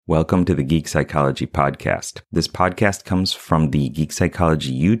Welcome to the Geek Psychology Podcast. This podcast comes from the Geek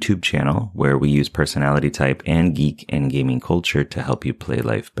Psychology YouTube channel, where we use personality type and geek and gaming culture to help you play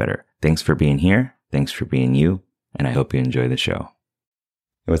life better. Thanks for being here. Thanks for being you. And I hope you enjoy the show.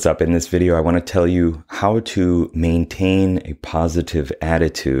 What's up? In this video, I want to tell you how to maintain a positive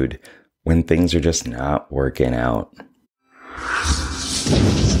attitude when things are just not working out.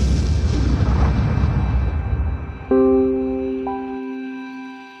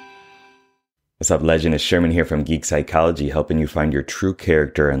 What's up, legend? It's Sherman here from Geek Psychology, helping you find your true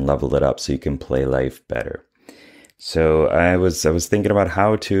character and level it up so you can play life better. So I was thinking about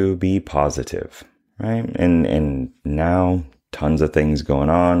how to be positive, right? And now tons of things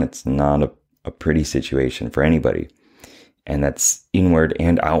going on. It's not a pretty situation for anybody. And that's inward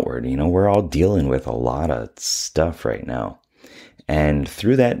and outward. You know, we're all dealing with a lot of stuff right now. And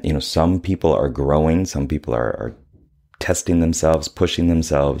through that, you know, some people are growing, some people are testing themselves, pushing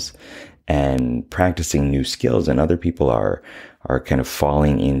themselves, and practicing new skills, and other people are kind of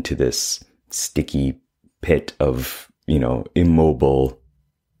falling into this sticky pit of, you know, immobile,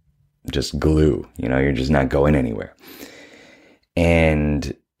 just glue. You know, you're just not going anywhere.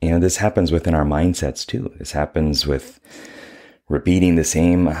 And, you know, this happens within our mindsets too. This happens with repeating the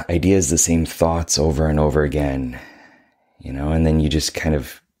same ideas, the same thoughts over and over again, you know, and then you just kind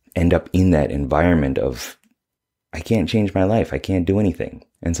of end up in that environment of, I can't change my life. I can't do anything.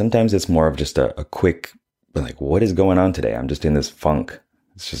 And sometimes it's more of just a quick, like, what is going on today? I'm just in this funk.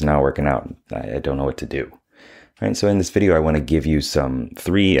 It's just not working out. I don't know what to do. Right. So in this video, I want to give you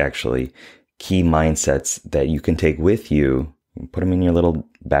three actually key mindsets that you can take with you, put them in your little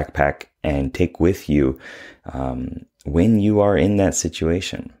backpack and take with you when you are in that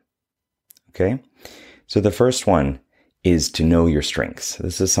situation. Okay. So the first one is to know your strengths.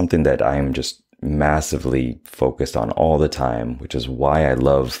 This is something that I am just massively focused on all the time, which is why I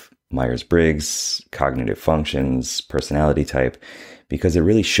love Myers-Briggs, cognitive functions, personality type, because it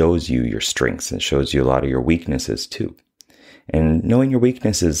really shows you your strengths. It shows you a lot of your weaknesses too. And knowing your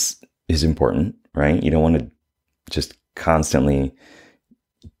weaknesses is important, right? You don't want to just constantly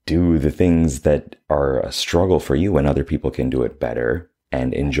do the things that are a struggle for you when other people can do it better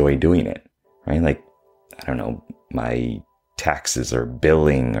and enjoy doing it, right? Like, I don't know, my taxes or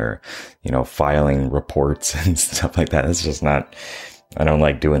billing or, you know, filing reports and stuff like that. That's just not, I don't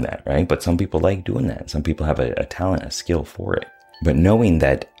like doing that, right? But some people like doing that. Some people have a talent, a skill for it. But knowing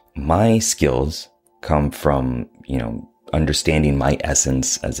that my skills come from, you know, understanding my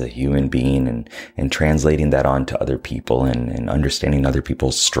essence as a human being and translating that onto other people and understanding other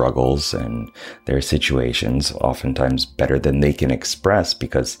people's struggles and their situations, oftentimes better than they can express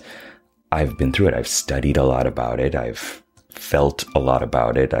because I've been through it. I've studied a lot about it. I've felt a lot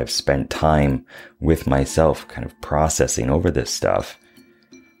about it. I've spent time with myself kind of processing over this stuff.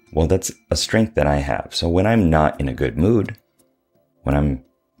 Well, that's a strength that I have. So when I'm not in a good mood, when I'm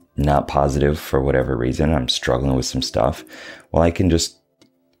not positive for whatever reason, I'm struggling with some stuff, well, I can just,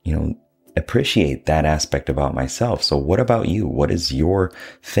 you know, appreciate that aspect about myself. So what about you? What is your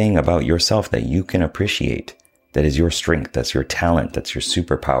thing about yourself that you can appreciate? That is your strength. That's your talent. That's your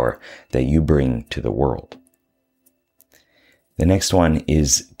superpower that you bring to the world. The next one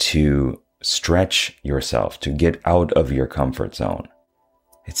is to stretch yourself, to get out of your comfort zone.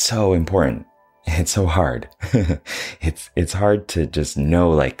 It's so important. It's so hard. It's hard to just know,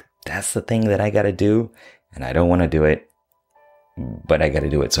 like, that's the thing that I got to do and I don't want to do it, but I got to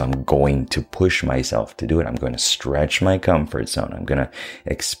do it. So I'm going to push myself to do it. I'm going to stretch my comfort zone. I'm going to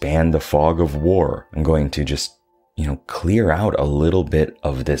expand the fog of war. I'm going to just, you know, clear out a little bit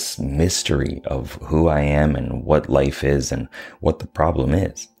of this mystery of who I am and what life is and what the problem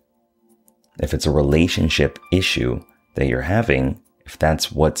is. If it's a relationship issue that you're having, if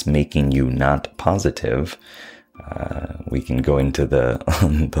that's what's making you not positive, we can go into the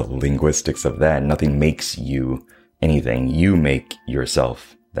linguistics of that. Nothing makes you anything. You make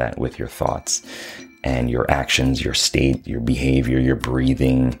yourself that with your thoughts and your actions, your state, your behavior, your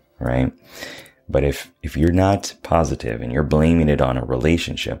breathing, right? But if you're not positive and you're blaming it on a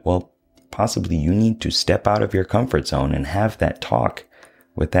relationship, well, possibly you need to step out of your comfort zone and have that talk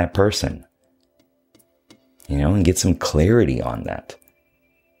with that person, you know, and get some clarity on that.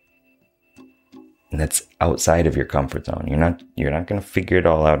 And that's outside of your comfort zone. You're not going to figure it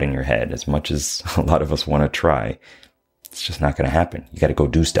all out in your head as much as a lot of us want to try. It's just not going to happen. You got to go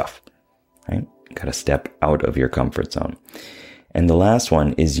do stuff, right? You got to step out of your comfort zone. And the last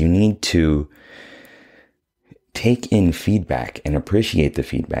one is you need to take in feedback and appreciate the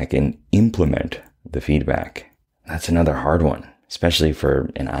feedback and implement the feedback. That's another hard one, especially for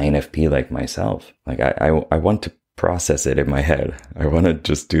an INFP like myself. Like I want to process it in my head. I want to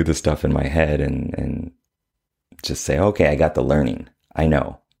just do the stuff in my head and just say, okay, I got the learning. I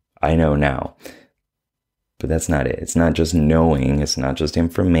know now. But that's not it. It's not just knowing. It's not just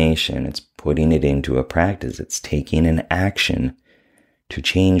information. It's putting it into a practice. It's taking an action to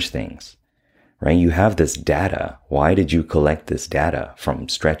change things, right? You have this data. Why did you collect this data from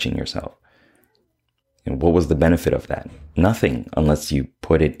stretching yourself? And what was the benefit of that? Nothing, unless you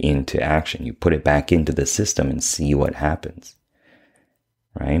put it into action. You put it back into the system and see what happens,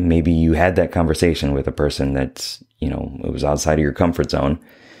 right? Maybe you had that conversation with a person that's, it was outside of your comfort zone.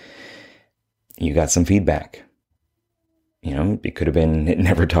 You got some feedback. It could have been,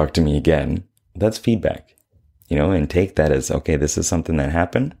 never talk to me again. That's feedback, and take that as, okay, this is something that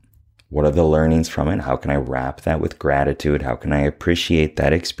happened. What are the learnings from it? How can I wrap that with gratitude? How can I appreciate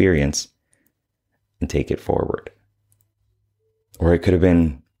that experience and take it forward? Or it could have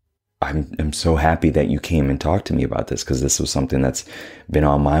been, I'm so happy that you came and talked to me about this because this was something that's been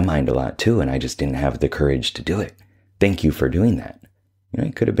on my mind a lot too, and I just didn't have the courage to do it. Thank you for doing that.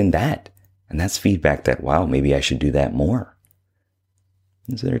 It could have been that. And that's feedback that, wow, maybe I should do that more.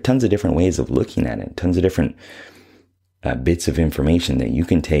 And so there are tons of different ways of looking at it, tons of different bits of information that you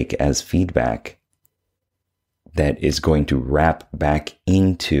can take as feedback that is going to wrap back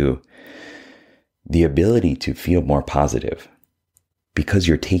into the ability to feel more positive because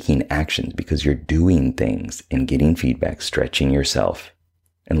you're taking actions, because you're doing things and getting feedback, stretching yourself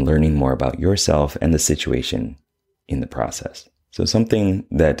and learning more about yourself and the situation in the process. So something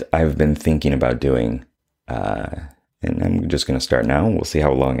that I've been thinking about doing, and I'm just going to start now, we'll see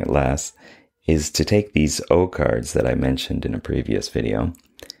how long it lasts, is to take these O cards that I mentioned in a previous video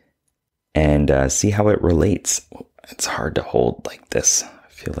and see how it relates. It's hard to hold like this. I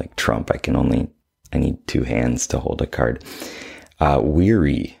feel like Trump. I need two hands to hold a card.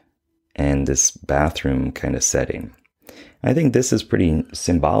 Weary and this bathroom kind of setting. I think this is pretty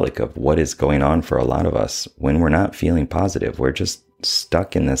symbolic of what is going on for a lot of us when we're not feeling positive. We're just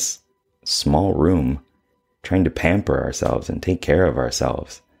stuck in this small room trying to pamper ourselves and take care of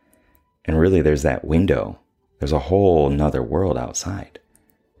ourselves. And really there's that window. There's a whole nother world outside.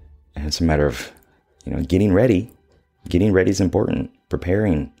 And it's a matter of, getting ready. Getting ready is important.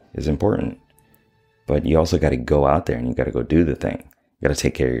 Preparing is important. But you also got to go out there and you got to go do the thing. You got to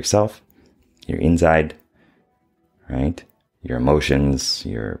take care of yourself, your inside, right? Your emotions,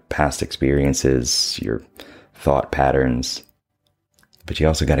 your past experiences, your thought patterns. But you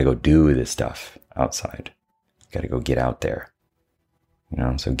also got to go do this stuff outside. You got to go get out there.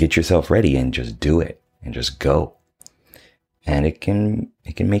 So get yourself ready and just do it and just go. And it can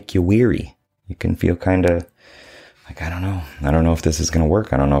make you weary. You can feel kind of like, I don't know if this is going to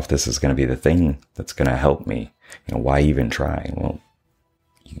work. I don't know if this is going to be the thing that's going to help me. Why even try? Well,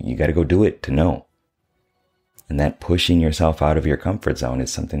 you got to go do it to know. And that pushing yourself out of your comfort zone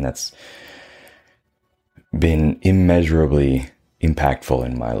is something that's been immeasurably impactful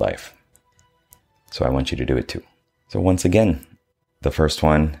in my life. So I want you to do it too. So once again, the first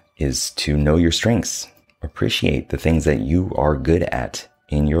one is to know your strengths. Appreciate the things that you are good at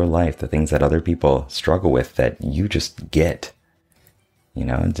in your life, the things that other people struggle with that you just get.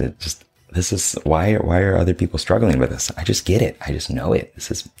 This is why are other people struggling with this? I just get it. I just know it.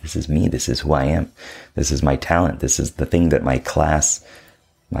 This is me. This is who I am. This is my talent. This is the thing that my class,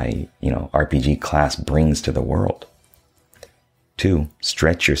 my RPG class brings to the world. 2,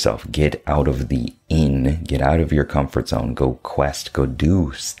 stretch yourself. Get out of the get out of your comfort zone. Go quest, go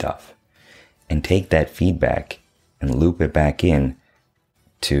do stuff. And take that feedback and loop it back in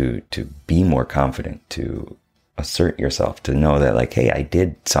to be more confident, to assert yourself, to know that like, hey, I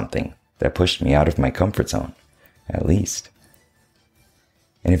did something that pushed me out of my comfort zone, at least.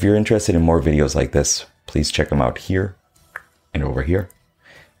 And if you're interested in more videos like this, please check them out here and over here.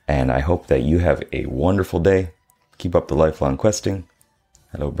 And I hope that you have a wonderful day. Keep up the lifelong questing.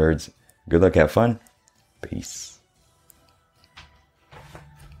 Hello, birds. Good luck, have fun. Peace.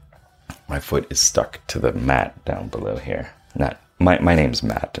 My foot is stuck to the mat down below here. My name's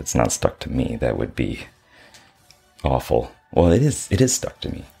Matt. It's not stuck to me. That would be awful. Well, it is stuck to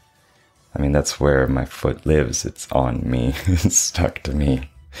me. That's where my foot lives. It's on me. It's stuck to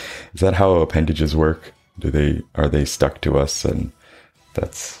me. Is that how appendages work? Are they stuck to us? And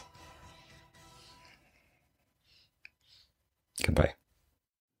that's... Goodbye.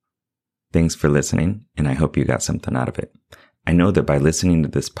 Thanks for listening, and I hope you got something out of it. I know that by listening to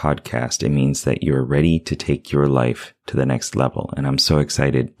this podcast, it means that you're ready to take your life to the next level, and I'm so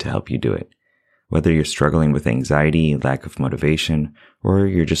excited to help you do it. Whether you're struggling with anxiety, lack of motivation, or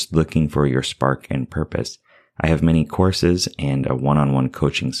you're just looking for your spark and purpose, I have many courses and a one-on-one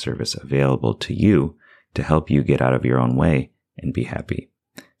coaching service available to you to help you get out of your own way and be happy.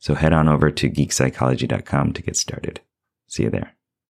 So head on over to geekpsychology.com to get started. See you there.